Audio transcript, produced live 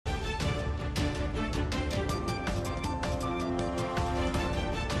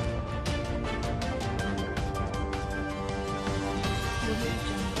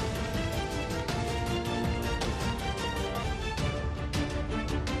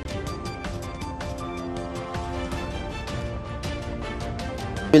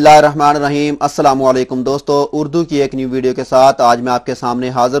بسم اللہ الرحمن الرحیم۔ السلام علیکم دوستو، اردو کی ایک نیو ویڈیو کے ساتھ آج میں آپ کے سامنے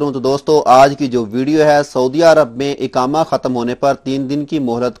حاضر ہوں۔ تو دوستو آج کی جو ویڈیو ہے سعودی عرب میں اقامہ ختم ہونے پر 3 دن کی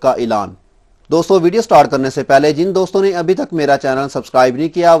مہلت کا اعلان۔ دوستو ویڈیو سٹارٹ کرنے سے پہلے جن دوستوں نے ابھی تک میرا چینل سبسکرائب نہیں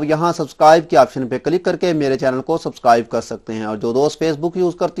کیا وہ یہاں سبسکرائب کے آپشن پہ کلک کر کے میرے چینل کو سبسکرائب کر سکتے ہیں، اور جو دوست فیس بک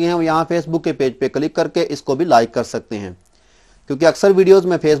یوز کرتی ہیں وہ یہاں فیس بک کے پیج پہ کلک کر کے اس کو بھی لائک کر سکتے ہیں، کیونکہ اکثر ویڈیوز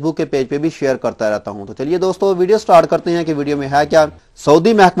میں فیس بک کے پیج پہ بھی شیئر کرتا رہتا ہوں۔ تو چلیے دوستو ویڈیو سٹارٹ کرتے ہیں کہ ویڈیو میں ہے کیا۔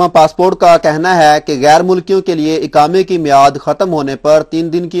 سعودی محکمہ پاسپورٹ کا کہنا ہے کہ غیر ملکیوں کے لیے اقامے کی میعاد ختم ہونے پر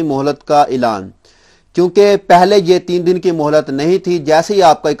 3 دن کی مہلت کا اعلان، کیونکہ پہلے یہ 3 دن کی مہلت نہیں تھی۔ جیسے ہی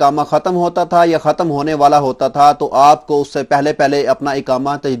آپ کا اقامہ ختم ہوتا تھا یا ختم ہونے والا ہوتا تھا تو آپ کو اس سے پہلے اپنا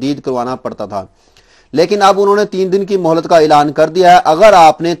اقامہ تجدید کروانا پڑتا تھا، لیکن اب انہوں نے 3 دن کی مہلت کا اعلان کر دیا ہے۔ اگر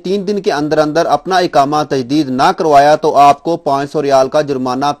آپ نے 3 دن کے اندر اپنا اقامہ تجدید نہ کروایا تو آپ کو 500 ریال کا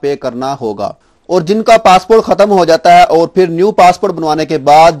جرمانہ پے کرنا ہوگا، اور جن کا پاسپورٹ ختم ہو جاتا ہے اور پھر نیو پاسپورٹ بنوانے کے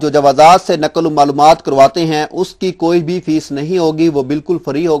بعد جو جوازات سے نقل و معلومات کرواتے ہیں اس کی کوئی بھی فیس نہیں ہوگی، وہ بالکل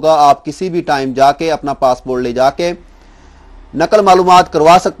فری ہوگا۔ آپ کسی بھی ٹائم جا کے اپنا پاسپورٹ لے جا کے نقل معلومات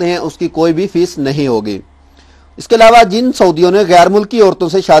کروا سکتے ہیں، اس کی کوئی بھی فیس نہیں ہوگی۔ اس کے علاوہ جن سعودیوں نے غیر ملکی عورتوں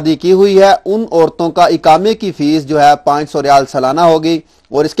سے شادی کی ہوئی ہے ان عورتوں کا اقامے کی فیس جو ہے 500 ریال سالانہ ہوگی۔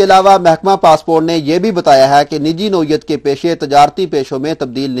 اور اس کے علاوہ محکمہ پاسپورٹ نے یہ بھی بتایا ہے کہ نجی نوعیت کے پیشے تجارتی پیشوں میں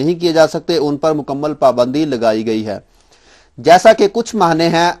تبدیل نہیں کیے جا سکتے، ان پر مکمل پابندی لگائی گئی ہے۔ جیسا کہ کچھ ماہنے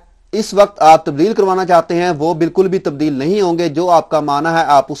ہیں اس وقت آپ تبدیل کروانا چاہتے ہیں وہ بالکل بھی تبدیل نہیں ہوں گے، جو آپ کا معنی ہے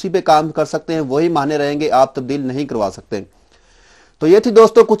آپ اسی پہ کام کر سکتے ہیں، وہی ماہنے رہیں گے، آپ تبدیل نہیں کروا سکتے۔ تو یہ تھی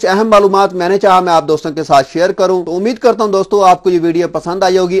دوستو کچھ اہم معلومات میں نے چاہا میں آپ دوستوں کے ساتھ شیئر کروں۔ تو امید کرتا ہوں دوستو آپ کو یہ ویڈیو پسند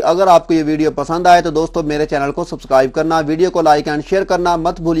آئی ہوگی۔ اگر آپ کو یہ ویڈیو پسند آئے تو دوستو میرے چینل کو سبسکرائب کرنا، ویڈیو کو لائک اینڈ شیئر کرنا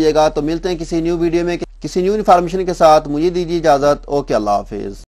مت بھولیے گا۔ تو ملتے ہیں کسی نیو ویڈیو میں کسی نیو انفارمیشن کے ساتھ، مجھے دیجیے اجازت۔ اوکے، اللہ حافظ۔